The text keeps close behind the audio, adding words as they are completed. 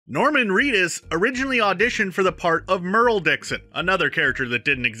Norman Reedus originally auditioned for the part of Merle Dixon, another character that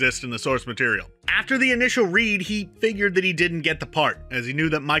didn't exist in the source material. After the initial read, he figured that he didn't get the part, as he knew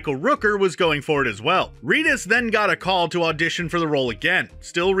that Michael Rooker was going for it as well. Reedus then got a call to audition for the role again,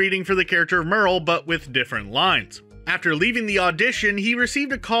 still reading for the character of Merle, but with different lines. After leaving the audition, he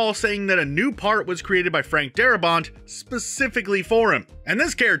received a call saying that a new part was created by Frank Darabont specifically for him, and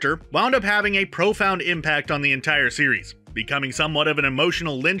this character wound up having a profound impact on the entire series, becoming somewhat of an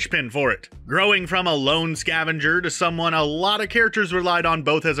emotional linchpin for it, growing from a lone scavenger to someone a lot of characters relied on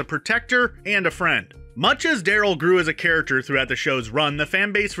both as a protector and a friend. Much as Daryl grew as a character throughout the show's run, the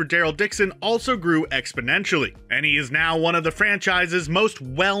fanbase for Daryl Dixon also grew exponentially, and he is now one of the franchise's most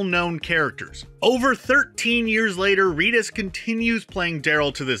well-known characters. Over 13 years later, Reedus continues playing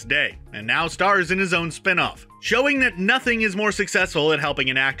Daryl to this day, and now stars in his own spinoff, showing that nothing is more successful at helping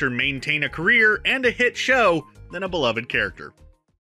an actor maintain a career and a hit show than a beloved character.